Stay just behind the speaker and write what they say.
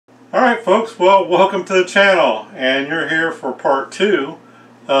Alright folks, well welcome to the channel, and you're here for part 2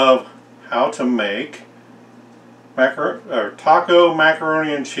 of how to make taco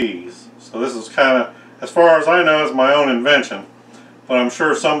macaroni and cheese. So this is kind of, as far as I know, it's my own invention, but I'm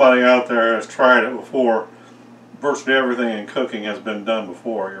sure somebody out there has tried it before. Virtually everything in cooking has been done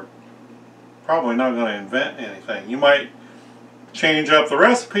before. You're probably not going to invent anything. You might change up the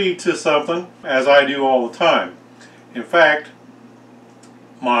recipe to something, as I do all the time. In fact,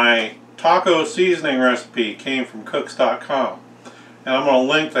 my taco seasoning recipe came from cooks.com, and I'm going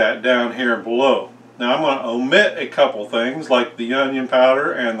to link that down here below. Now I'm going to omit a couple things like the onion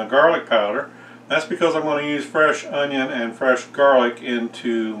powder and the garlic powder. That's because I'm going to use fresh onion and fresh garlic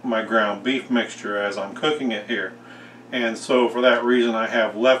into my ground beef mixture as I'm cooking it here. And so for that reason I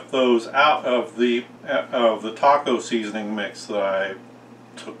have left those out of the taco seasoning mix that I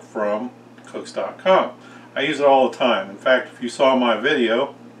took from cooks.com. I use it all the time. In fact, if you saw my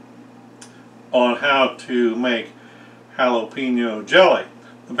video on how to make jalapeno jelly,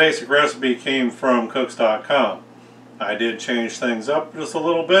 the basic recipe came from cooks.com. I did change things up just a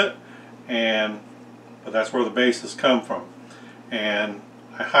little bit, but that's where the bases come from. And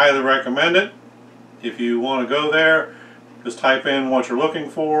I highly recommend it. If you want to go there, just type in what you're looking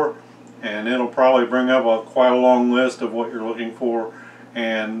for, and it'll probably bring up quite a long list of what you're looking for.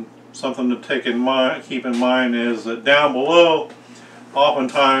 And something to keep in mind is that down below,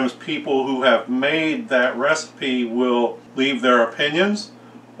 oftentimes people who have made that recipe will leave their opinions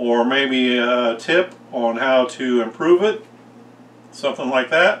or maybe a tip on how to improve it, something like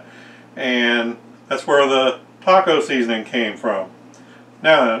that. And that's where the taco seasoning came from.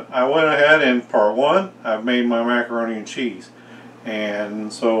 Now, I went ahead in part 1, I've made my macaroni and cheese.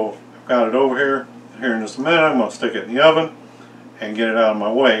 And so I've got it over here. Here in just a minute, I'm going to stick it in the oven and get it out of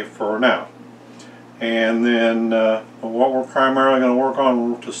my way for now. And then what we're primarily going to work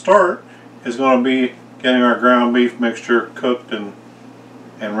on to start is going to be getting our ground beef mixture cooked and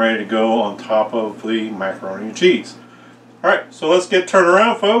ready to go on top of the macaroni and cheese. Alright, so let's get turned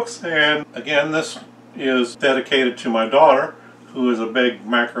around, folks. And again, this is dedicated to my daughter, who is a big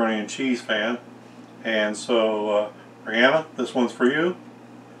macaroni and cheese fan. And so, Brianna, this one's for you.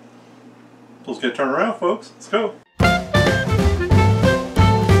 Let's get turned around, folks. Let's go.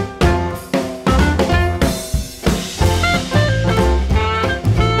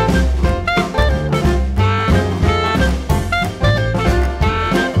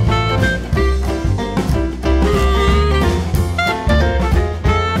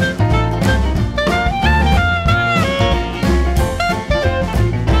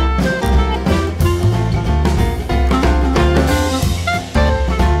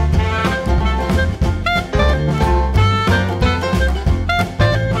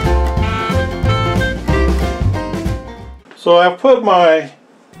 So I've put my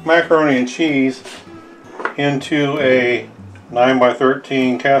macaroni and cheese into a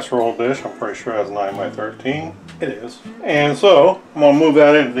 9x13 casserole dish. I'm pretty sure it's 9x13. It is. And so I'm going to move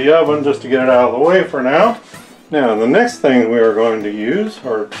that into the oven just to get it out of the way for now. Now the next thing we are going to use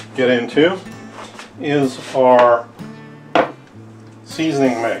or get into is our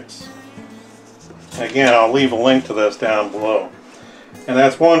seasoning mix. Again, I'll leave a link to this down below. And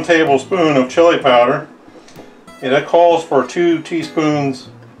that's 1 tablespoon of chili powder. It calls for 2 teaspoons,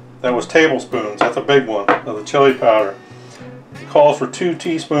 that was tablespoons, that's a big one, of the chili powder. It calls for 2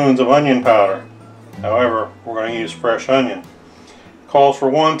 teaspoons of onion powder. However, we're going to use fresh onion. It calls for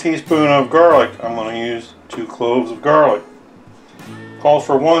 1 teaspoon of garlic. I'm going to use 2 cloves of garlic. It calls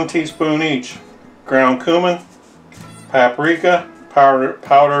for 1 teaspoon each ground cumin, paprika,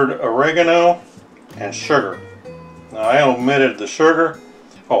 powdered oregano, and sugar. Now I omitted the sugar.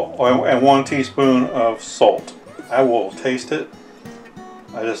 Oh, and 1 teaspoon of salt. I will taste it.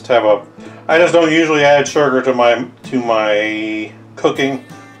 I just don't usually add sugar to my cooking.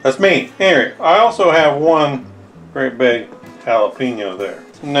 That's me. Anyway, I also have 1 great big jalapeno there.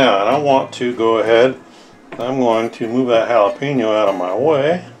 Now, and I want to go ahead. I'm going to move that jalapeno out of my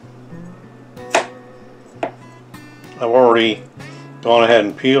way. I've already gone ahead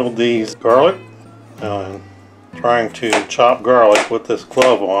and peeled these garlic. Now I'm trying to chop garlic with this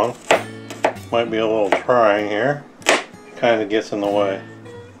glove on. Might be a little trying here. It kind of gets in the way.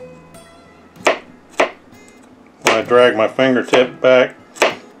 When I drag my fingertip back,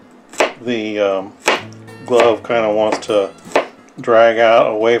 the glove kind of wants to drag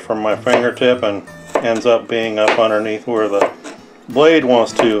out away from my fingertip and ends up being up underneath where the blade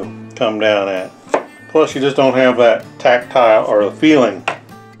wants to come down at. Plus you just don't have that tactile or the feeling.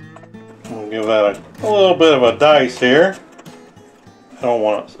 We'll give that a little bit of a dice here. I don't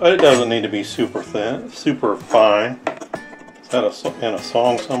want it doesn't need to be super thin, super fine. that in a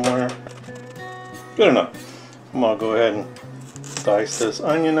song somewhere? Good enough. I'm gonna go ahead and dice this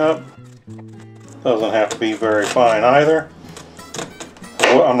onion up. Doesn't have to be very fine either.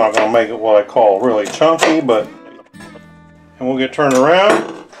 I'm not gonna make it what I call really chunky, but and we'll get turned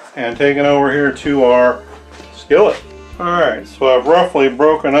around and taken over here to our skillet. Alright, so I've roughly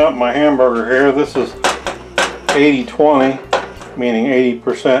broken up my hamburger here. This is 80-20, meaning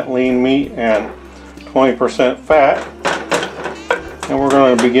 80% lean meat and 20% fat. And we're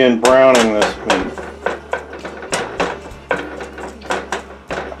going to begin browning this meat.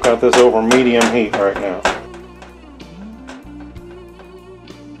 I've got this over medium heat right now.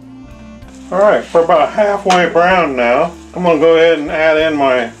 Alright, we're about halfway brown now. I'm going to go ahead and add in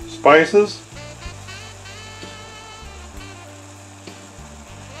my spices.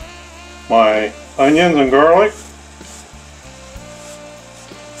 My onions and garlic.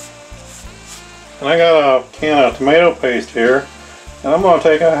 And I got a can of tomato paste here. And I'm going to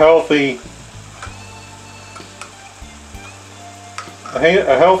take a healthy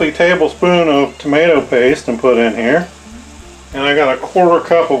tablespoon of tomato paste and put in here. And I got a 1/4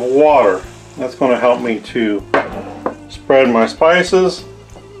 cup of water. That's going to help me to spread my spices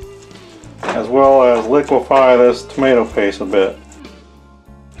as well as liquefy this tomato paste a bit.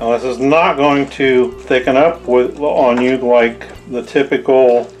 Now this is not going to thicken up on you like the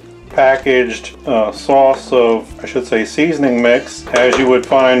typical packaged sauce of, I should say, seasoning mix as you would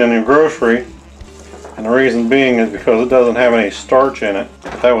find in your grocery. And the reason being is because it doesn't have any starch in it.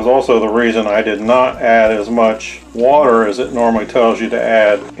 That was also the reason I did not add as much water as it normally tells you to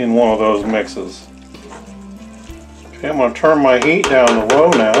add in one of those mixes. Okay, I'm going to turn my heat down to low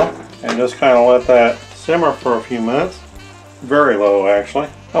now and just kind of let that simmer for a few minutes. Very low actually.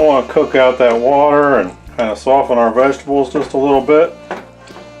 I want to cook out that water and kind of soften our vegetables just a little bit.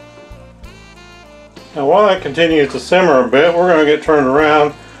 Now while that continues to simmer a bit, we're going to get turned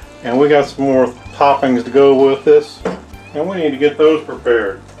around and we got some more toppings to go with this, and we need to get those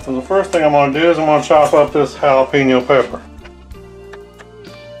prepared. So the first thing I'm going to do is I'm going to chop up this jalapeno pepper.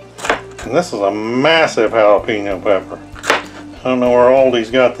 And this is a massive jalapeno pepper. I don't know where Aldi's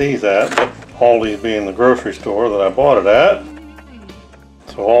got these at, but Aldi's being the grocery store that I bought it at.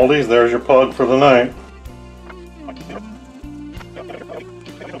 So Aldi's, there's your plug for the night.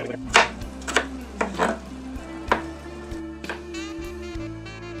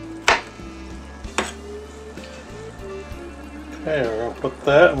 Okay, we're going to put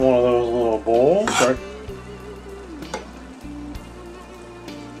that in one of those little bowls. Right.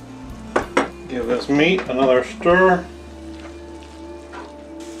 Give this meat another stir.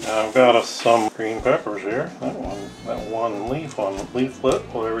 Now I've got some green peppers here. That one leaflet,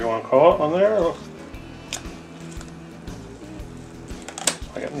 whatever you want to call it, on there. Looks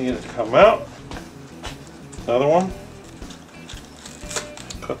like it needed to come out. Another one.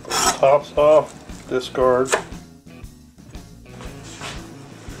 Cut the tops off. Discard.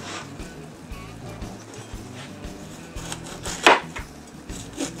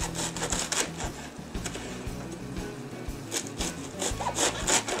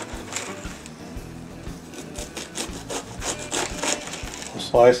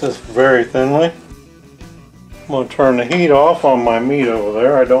 Slice this very thinly. I'm going to turn the heat off on my meat over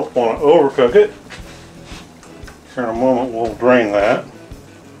there. I don't want to overcook it. Here in a moment we'll drain that.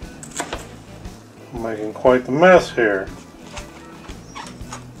 I'm making quite the mess here.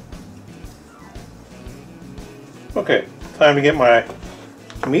 Okay, time to get my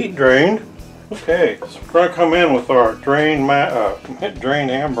meat drained. Okay, so we're going to come in with our drained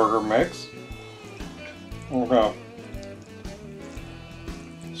hamburger mix. We're going to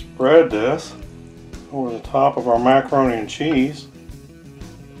spread this over the top of our macaroni and cheese.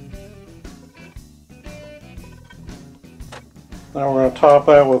 Now we're going to top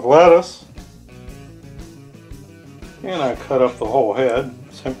that with lettuce. And I cut up the whole head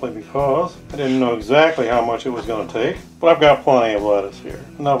simply because I didn't know exactly how much it was going to take. But I've got plenty of lettuce here.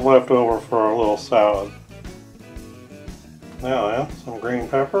 Enough left over for a little salad. Now then, some green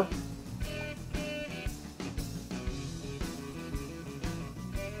pepper.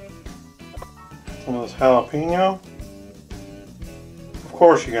 Some of this jalapeno. Of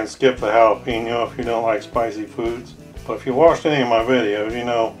course you can skip the jalapeno if you don't like spicy foods, but if you watched any of my videos, you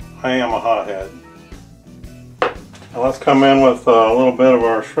know I am a hothead. Now let's come in with a little bit of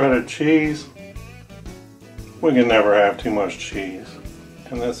our shredded cheese. We can never have too much cheese.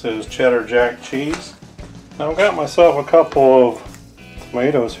 And this is cheddar jack cheese. Now I've got myself a couple of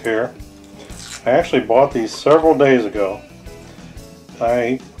tomatoes here. I actually bought these several days ago.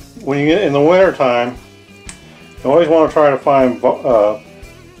 When you get in the winter time, you always want to try to find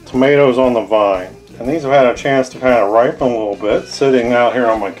tomatoes on the vine. And these have had a chance to kind of ripen a little bit, sitting out here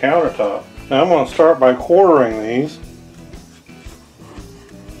on my countertop. Now I'm going to start by quartering these.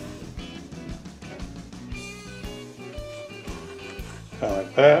 Kind of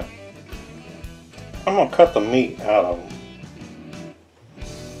like that. I'm going to cut the meat out of them.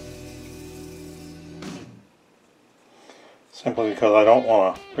 Simply because I don't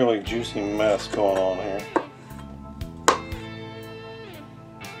want a really juicy mess going on here.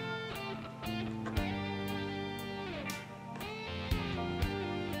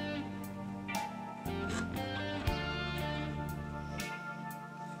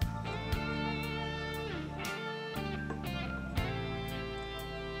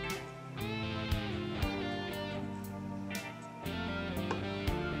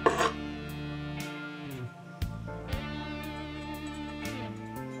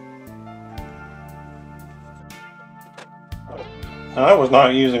 Now, I was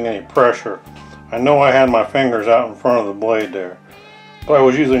not using any pressure. I know I had my fingers out in front of the blade there, but I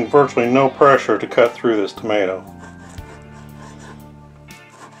was using virtually no pressure to cut through this tomato.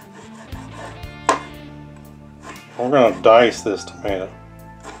 We're going to dice this tomato.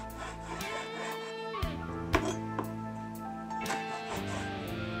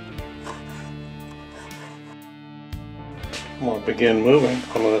 I'm going to begin moving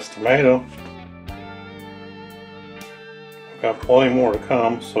some of this tomato. Got plenty more to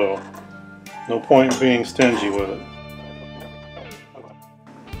come, so no point in being stingy with it.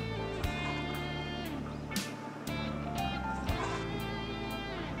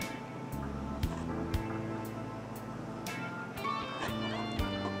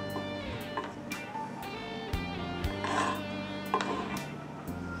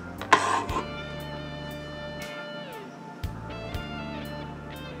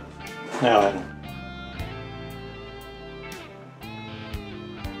 Now then.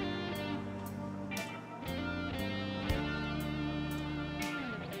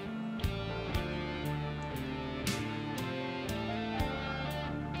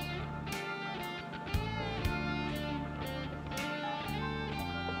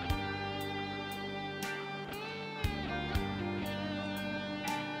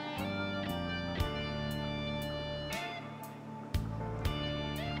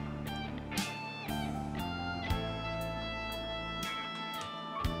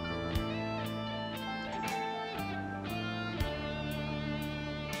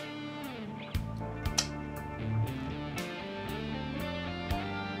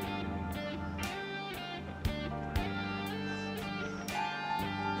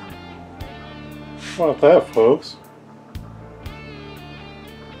 How about that, folks?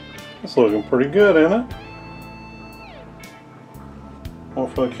 It's looking pretty good, isn't it? One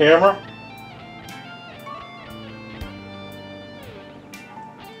for the camera.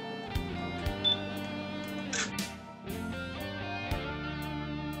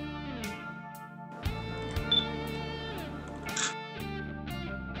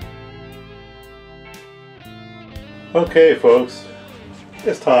 Okay, folks,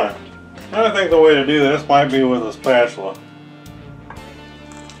 it's time. I think the way to do this might be with a spatula.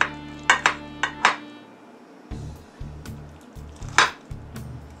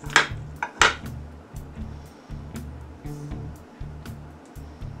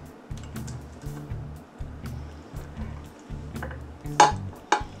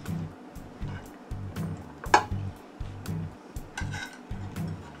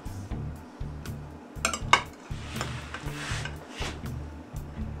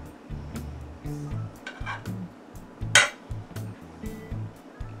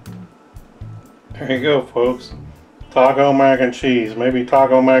 There you go, folks. Taco mac and cheese. Maybe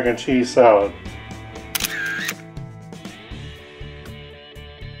taco mac and cheese salad.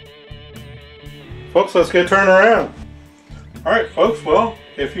 Folks, let's get turned around. Alright, folks, well,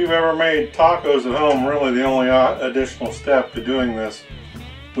 if you've ever made tacos at home, really the only additional step to doing this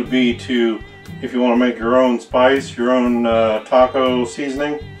would be to, if you want to make your own spice, your own taco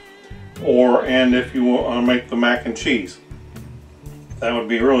seasoning, and if you want to make the mac and cheese. That would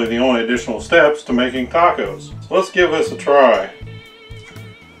be really the only additional steps to making tacos. So let's give this a try.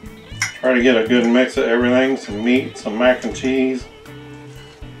 Try to get a good mix of everything, some meat, some mac and cheese,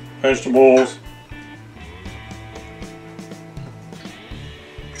 vegetables.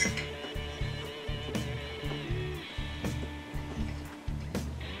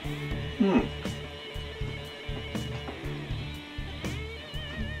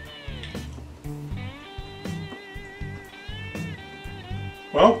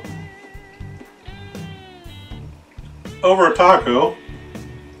 Well, over a taco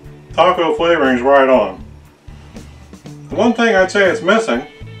flavoring's right on. The one thing I'd say it's missing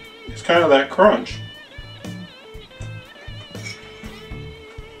is kind of that crunch.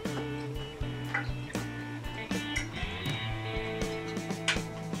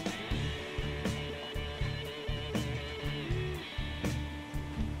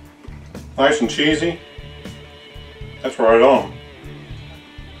 Nice and cheesy. That's right on.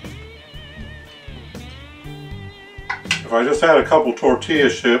 If I just had a couple tortilla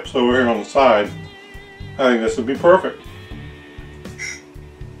chips over here on the side, I think this would be perfect.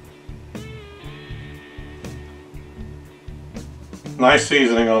 Nice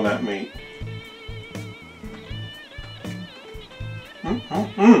seasoning on that meat.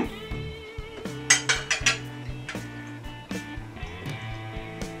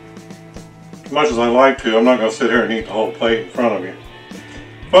 As much as I like to, I'm not going to sit here and eat the whole plate in front of you.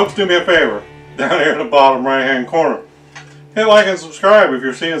 Folks, do me a favor, down here in the bottom right hand corner, hit like and subscribe if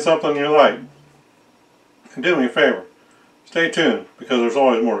you're seeing something you like. And do me a favor, stay tuned because there's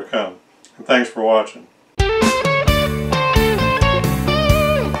always more to come. And thanks for watching.